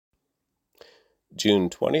June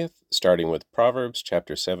 20th, starting with Proverbs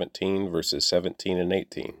chapter 17, verses 17 and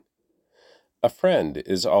 18. A friend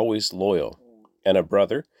is always loyal, and a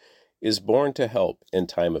brother is born to help in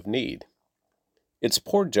time of need. It's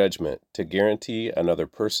poor judgment to guarantee another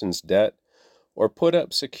person's debt or put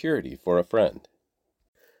up security for a friend.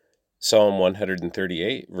 Psalm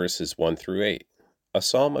 138, verses 1 through 8, a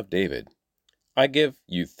psalm of David. I give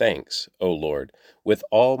you thanks, O Lord, with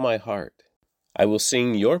all my heart. I will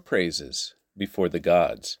sing your praises before the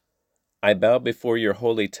gods. I bow before your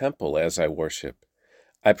holy temple as I worship.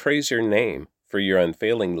 I praise your name for your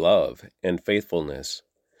unfailing love and faithfulness.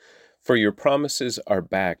 For your promises are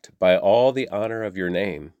backed by all the honor of your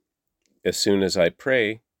name. As soon as I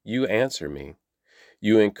pray, you answer me.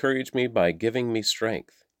 You encourage me by giving me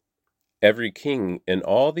strength. Every king in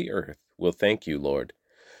all the earth will thank you, Lord,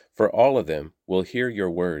 for all of them will hear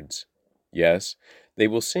your words. Yes, they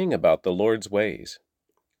will sing about the Lord's ways.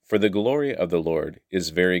 For the glory of the Lord is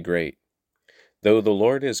very great. Though the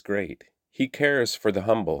Lord is great, he cares for the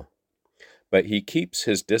humble, but he keeps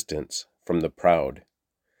his distance from the proud.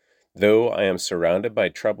 Though I am surrounded by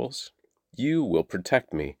troubles, you will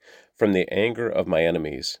protect me from the anger of my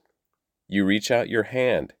enemies. You reach out your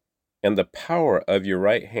hand, and the power of your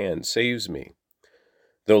right hand saves me.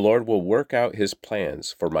 The Lord will work out his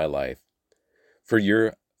plans for my life. For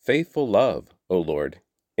your faithful love, O Lord,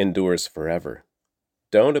 endures forever.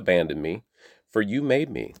 Don't abandon me, for you made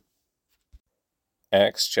me.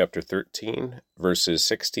 Acts chapter 13, verses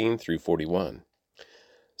 16 through 41.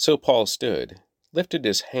 So Paul stood, lifted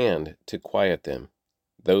his hand to quiet them,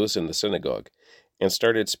 those in the synagogue, and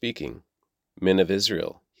started speaking. Men of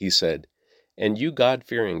Israel, he said, and you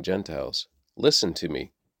God-fearing Gentiles, listen to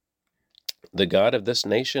me. The God of this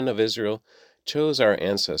nation of Israel chose our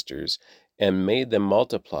ancestors and made them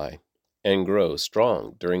multiply and grow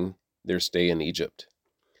strong during their stay in Egypt.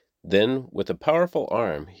 Then, with a powerful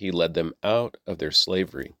arm, he led them out of their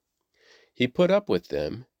slavery. He put up with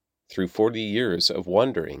them through 40 years of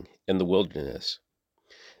wandering in the wilderness.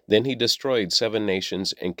 Then he destroyed 7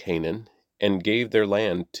 nations in Canaan and gave their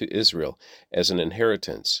land to Israel as an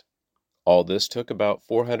inheritance. All this took about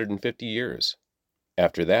 450 years.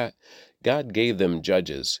 After that, God gave them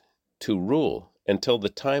judges to rule until the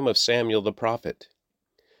time of Samuel the prophet.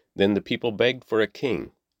 Then the people begged for a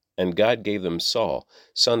king, and God gave them Saul,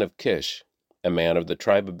 son of Kish, a man of the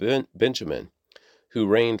tribe of Benjamin, who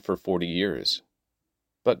reigned for 40 years.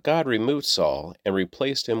 But God removed Saul and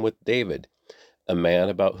replaced him with David, a man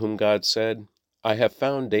about whom God said, I have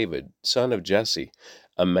found David, son of Jesse,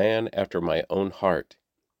 a man after my own heart.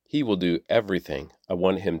 He will do everything I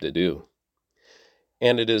want him to do.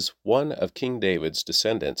 And it is one of King David's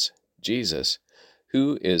descendants, Jesus,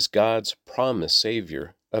 who is God's promised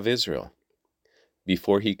Savior of Israel.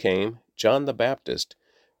 Before he came, John the Baptist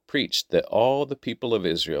preached that all the people of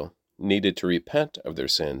Israel needed to repent of their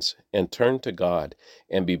sins and turn to God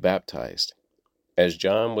and be baptized. As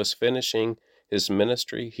John was finishing his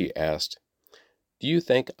ministry, he asked, Do you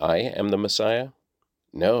think I am the Messiah?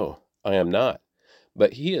 No, I am not,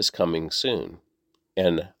 but he is coming soon,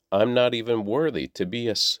 and I'm not even worthy to be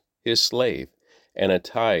his slave and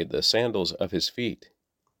untie the sandals of his feet.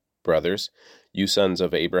 Brothers, you sons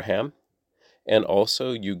of Abraham, and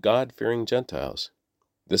also you God-fearing Gentiles,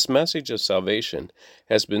 this message of salvation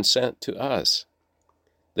has been sent to us.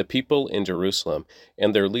 The people in Jerusalem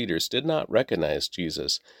and their leaders did not recognize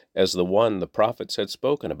Jesus as the one the prophets had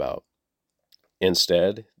spoken about.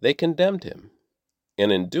 Instead, they condemned him.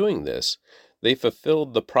 And in doing this, they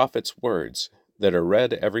fulfilled the prophet's words that are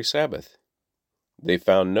read every Sabbath. They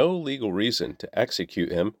found no legal reason to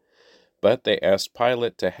execute him, but they asked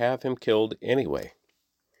Pilate to have him killed anyway.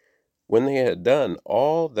 When they had done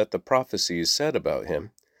all that the prophecies said about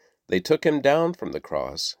him, they took him down from the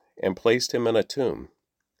cross and placed him in a tomb.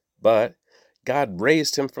 But God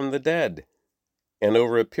raised him from the dead, and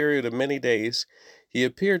over a period of many days he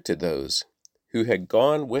appeared to those who had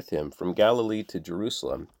gone with him from Galilee to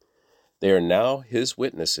Jerusalem. They are now his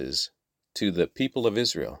witnesses to the people of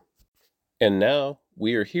Israel. And now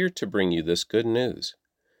we are here to bring you this good news.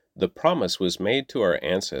 The promise was made to our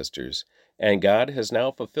ancestors, and God has now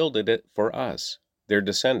fulfilled it for us, their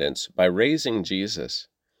descendants, by raising Jesus.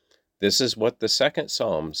 This is what the second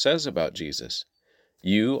psalm says about Jesus.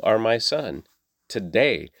 You are my son.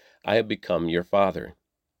 Today I have become your father.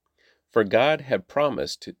 For God had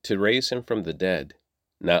promised to raise him from the dead,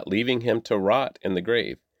 not leaving him to rot in the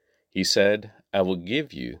grave. He said, I will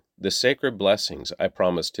give you the sacred blessings I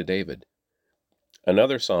promised to David.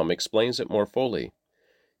 Another psalm explains it more fully.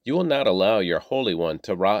 You will not allow your Holy One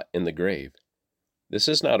to rot in the grave. This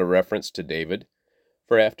is not a reference to David,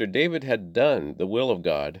 for after David had done the will of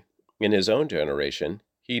God, In his own generation,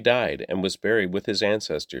 he died and was buried with his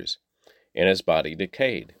ancestors, and his body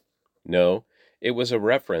decayed. No, it was a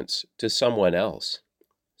reference to someone else,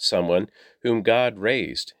 someone whom God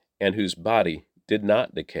raised and whose body did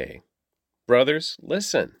not decay. Brothers,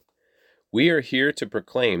 listen. We are here to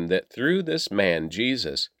proclaim that through this man,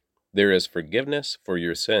 Jesus, there is forgiveness for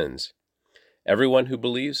your sins. Everyone who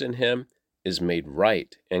believes in him is made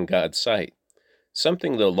right in God's sight,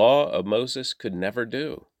 something the law of Moses could never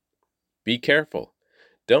do. Be careful.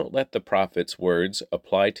 Don't let the prophet's words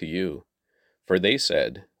apply to you. For they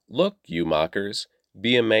said, "Look, you mockers,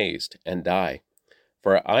 be amazed and die.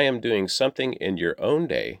 For I am doing something in your own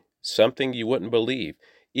day, something you wouldn't believe,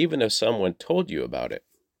 even if someone told you about it."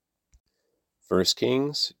 1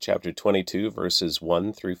 Kings chapter 22, verses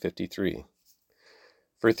 1 through 53.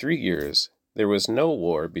 For 3 years there was no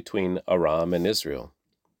war between Aram and Israel.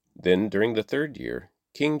 Then during the 3rd year,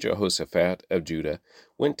 King Jehoshaphat of Judah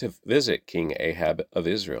went to visit King Ahab of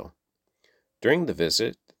Israel. During the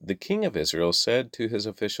visit, the king of Israel said to his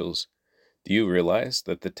officials, "Do you realize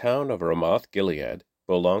that the town of Ramoth-Gilead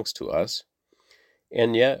belongs to us?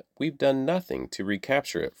 And yet we've done nothing to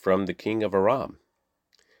recapture it from the king of Aram."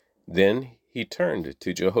 Then he turned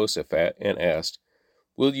to Jehoshaphat and asked,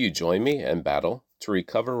 "Will you join me in battle to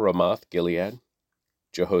recover Ramoth-Gilead?"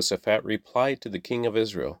 Jehoshaphat replied to the king of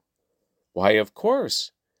Israel, "Why, of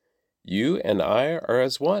course. You and I are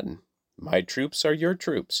as one. My troops are your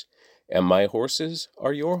troops, and my horses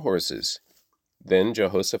are your horses." Then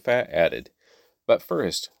Jehoshaphat added, "But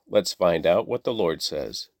first, let's find out what the Lord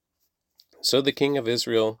says." So the king of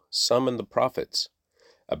Israel summoned the prophets,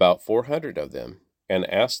 about 400 of them, and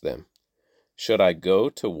asked them, "Should I go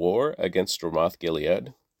to war against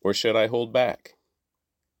Ramoth-Gilead, or should I hold back?"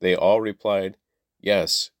 They all replied,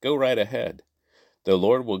 "Yes, go right ahead. The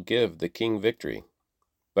Lord will give the king victory."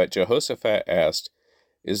 But Jehoshaphat asked,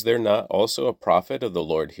 "Is there not also a prophet of the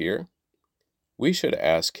Lord here? We should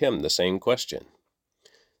ask him the same question."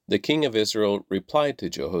 The king of Israel replied to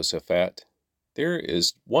Jehoshaphat, "There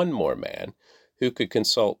is one more man who could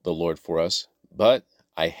consult the Lord for us, but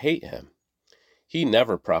I hate him. He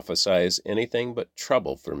never prophesies anything but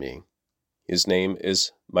trouble for me. His name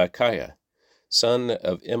is Micaiah, son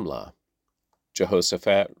of Imlah."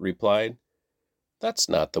 Jehoshaphat replied, "That's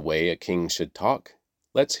not the way a king should talk.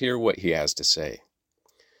 Let's hear what he has to say."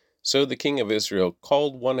 So the king of Israel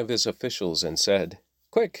called one of his officials and said,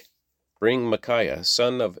 "Quick, bring Micaiah,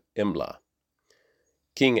 son of Imlah."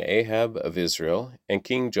 King Ahab of Israel and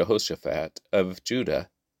King Jehoshaphat of Judah,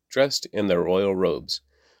 dressed in their royal robes,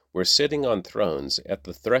 were sitting on thrones at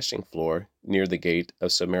the threshing floor near the gate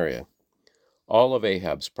of Samaria. All of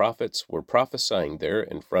Ahab's prophets were prophesying there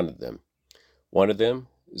in front of them. One of them,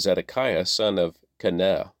 Zedekiah, son of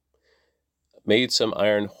Kenah, made some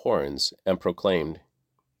iron horns and proclaimed,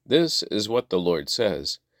 "This is what the Lord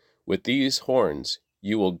says, with these horns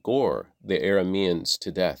you will gore the Arameans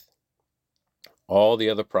to death." All the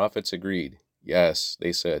other prophets agreed. "Yes,"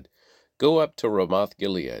 they said, "go up to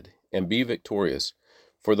Ramoth-Gilead and be victorious,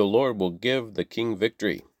 for the Lord will give the king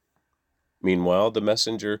victory." Meanwhile, the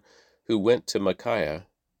messenger who went to Micaiah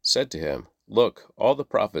said to him, "Look, all the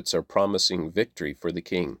prophets are promising victory for the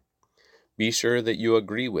king. Be sure that you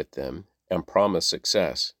agree with them and promise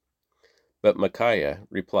success." But Micaiah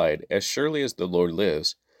replied, "As surely as the Lord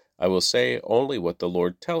lives, I will say only what the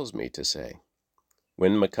Lord tells me to say."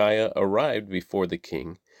 When Micaiah arrived before the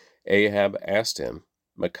king, Ahab asked him,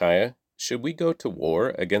 "Micaiah, should we go to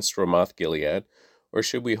war against Ramoth-Gilead, or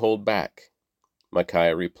should we hold back?"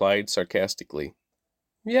 Micaiah replied sarcastically,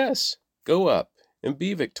 "Yes, go up and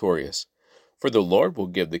be victorious, for the Lord will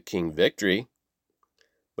give the king victory."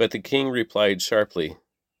 But the king replied sharply,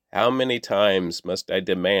 "How many times must I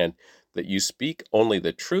demand that you speak only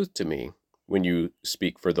the truth to me when you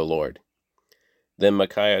speak for the Lord?" Then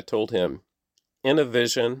Micaiah told him, "In a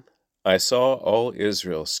vision I saw all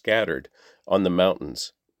Israel scattered on the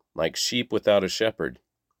mountains, like sheep without a shepherd.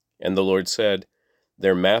 And the Lord said,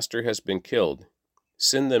 'Their master has been killed.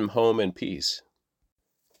 Send them home in peace.'"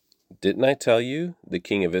 "Didn't I tell you?" the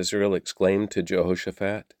king of Israel exclaimed to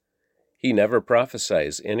Jehoshaphat. "He never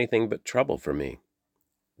prophesies anything but trouble for me."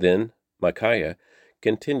 Then Micaiah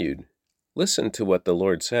continued, "Listen to what the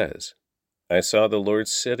Lord says. I saw the Lord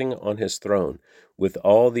sitting on his throne, with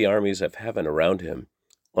all the armies of heaven around him,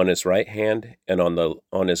 on his right hand and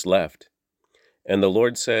on his left. And the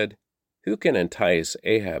Lord said, 'Who can entice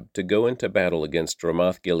Ahab to go into battle against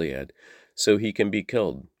Ramoth-Gilead, so he can be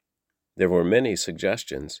killed?' There were many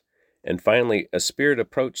suggestions, and finally a spirit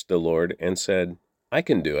approached the Lord and said, 'I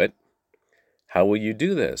can do it.' 'How will you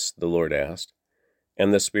do this?' the Lord asked.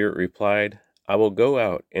 And the spirit replied, I will go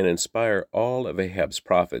out and inspire all of Ahab's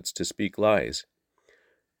prophets to speak lies.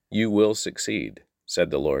 You will succeed, said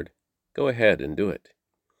the Lord. Go ahead and do it.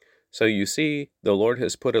 So you see, the Lord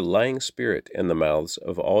has put a lying spirit in the mouths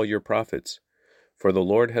of all your prophets, for the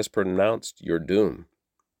Lord has pronounced your doom.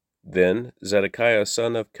 Then Zedekiah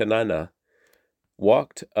son of Kenana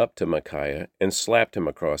walked up to Micaiah and slapped him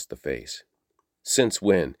across the face. Since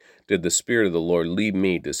when did the Spirit of the Lord lead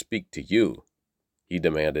me to speak to you? He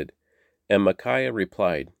demanded. And Micaiah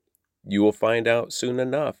replied, You will find out soon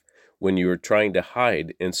enough when you are trying to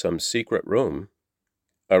hide in some secret room.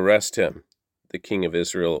 Arrest him, the king of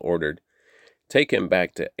Israel ordered. Take him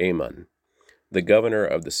back to Amon, the governor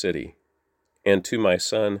of the city, and to my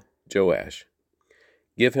son Joash.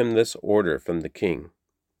 Give him this order from the king.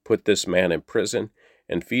 Put this man in prison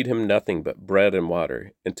and feed him nothing but bread and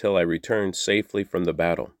water until I return safely from the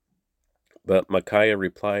battle. But Micaiah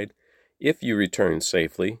replied, If you return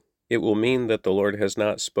safely, it will mean that the Lord has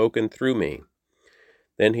not spoken through me.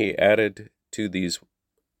 Then he added to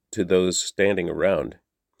those standing around,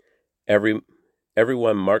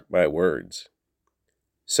 Everyone mark my words.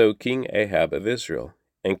 So King Ahab of Israel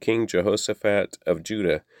and King Jehoshaphat of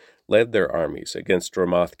Judah led their armies against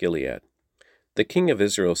Ramoth-Gilead. The king of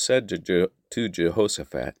Israel said to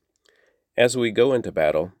Jehoshaphat, As we go into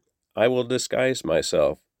battle, I will disguise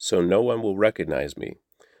myself so no one will recognize me,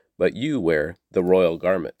 but you wear the royal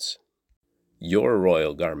garments, your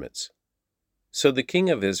royal garments. So the king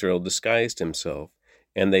of Israel disguised himself,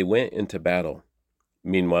 and they went into battle.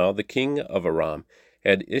 Meanwhile, the king of Aram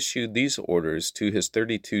had issued these orders to his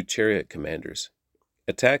 32 chariot commanders.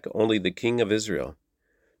 Attack only the king of Israel.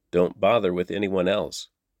 Don't bother with anyone else.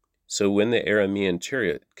 So when the Aramean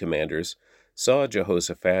chariot commanders saw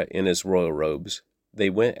Jehoshaphat in his royal robes, they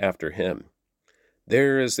went after him.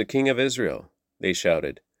 There is the king of Israel, they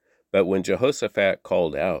shouted. But when Jehoshaphat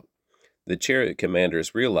called out, the chariot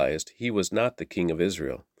commanders realized he was not the king of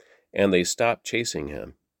Israel, and they stopped chasing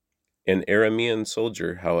him. An Aramean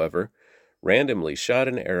soldier, however, randomly shot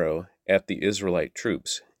an arrow at the Israelite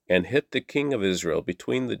troops and hit the king of Israel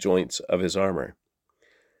between the joints of his armor.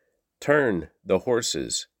 Turn the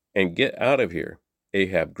horses and get out of here,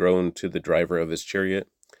 Ahab groaned to the driver of his chariot.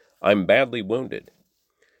 I'm badly wounded.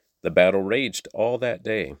 The battle raged all that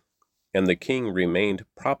day, and the king remained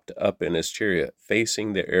propped up in his chariot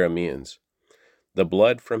facing the Arameans. The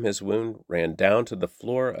blood from his wound ran down to the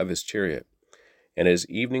floor of his chariot, and as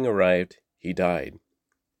evening arrived, he died.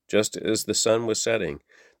 Just as the sun was setting,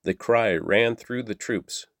 the cry ran through the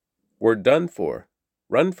troops, We're done for!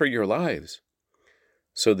 Run for your lives!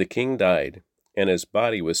 So the king died, and his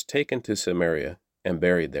body was taken to Samaria and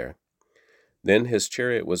buried there. Then his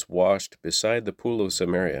chariot was washed beside the pool of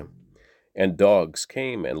Samaria, and dogs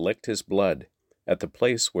came and licked his blood at the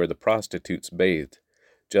place where the prostitutes bathed,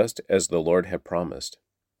 just as the Lord had promised.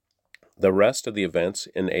 The rest of the events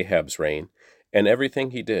in Ahab's reign, and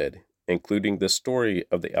everything he did, including the story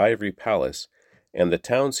of the ivory palace and the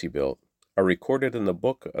towns he built, are recorded in the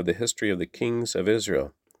book of the history of the kings of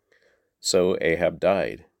Israel. So Ahab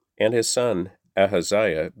died, and his son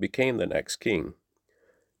Ahaziah became the next king.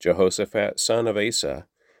 Jehoshaphat, son of Asa,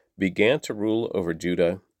 began to rule over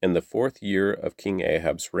Judah in the 4th year of King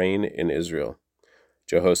Ahab's reign in Israel.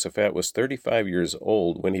 Jehoshaphat was 35 years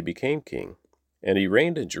old when he became king, and he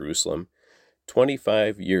reigned in Jerusalem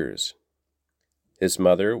 25 years. His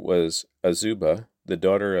mother was Azubah, the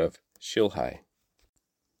daughter of Shilhi.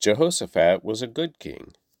 Jehoshaphat was a good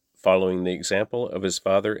king, following the example of his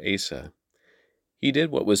father Asa. He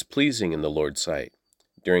did what was pleasing in the Lord's sight.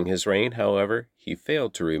 During his reign, however, he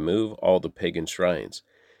failed to remove all the pagan shrines,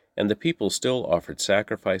 and the people still offered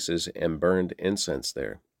sacrifices and burned incense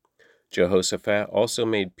there. Jehoshaphat also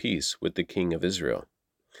made peace with the king of Israel.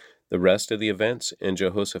 The rest of the events in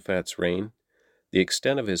Jehoshaphat's reign, the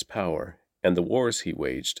extent of his power, and the wars he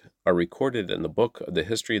waged are recorded in the book of the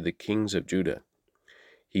history of the kings of Judah.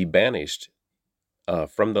 He banished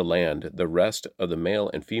from the land the rest of the male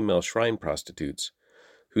and female shrine prostitutes,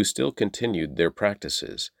 who still continued their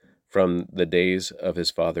practices from the days of his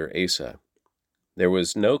father Asa. There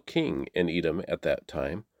was no king in Edom at that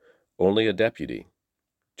time, only a deputy.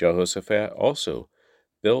 Jehoshaphat also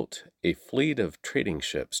built a fleet of trading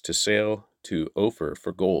ships to sail to Ophir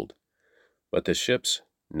for gold, but the ships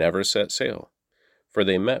never set sail, for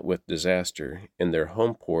they met with disaster in their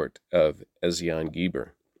home port of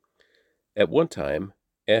Ezion-Geber. At one time,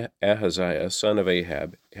 Ahaziah, son of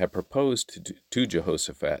Ahab, had proposed to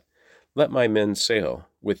Jehoshaphat, Let my men sail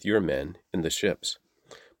with your men in the ships.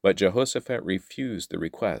 But Jehoshaphat refused the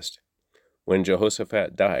request. When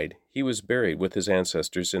Jehoshaphat died, he was buried with his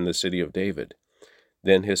ancestors in the city of David.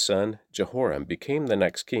 Then his son Jehoram became the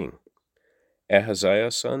next king.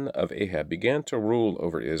 Ahaziah son of Ahab began to rule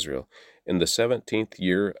over Israel in the 17th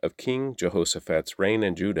year of King Jehoshaphat's reign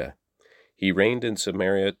in Judah. He reigned in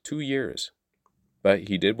Samaria 2 years. But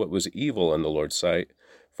he did what was evil in the Lord's sight,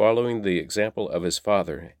 following the example of his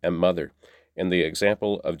father and mother, and the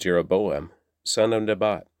example of Jeroboam, son of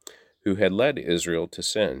Nebat, who had led Israel to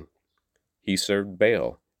sin. He served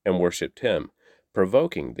Baal and worshipped him,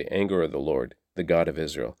 provoking the anger of the Lord, the God of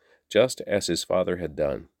Israel, just as his father had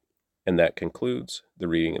done. And that concludes the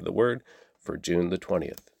reading of the Word for June the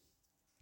 20th.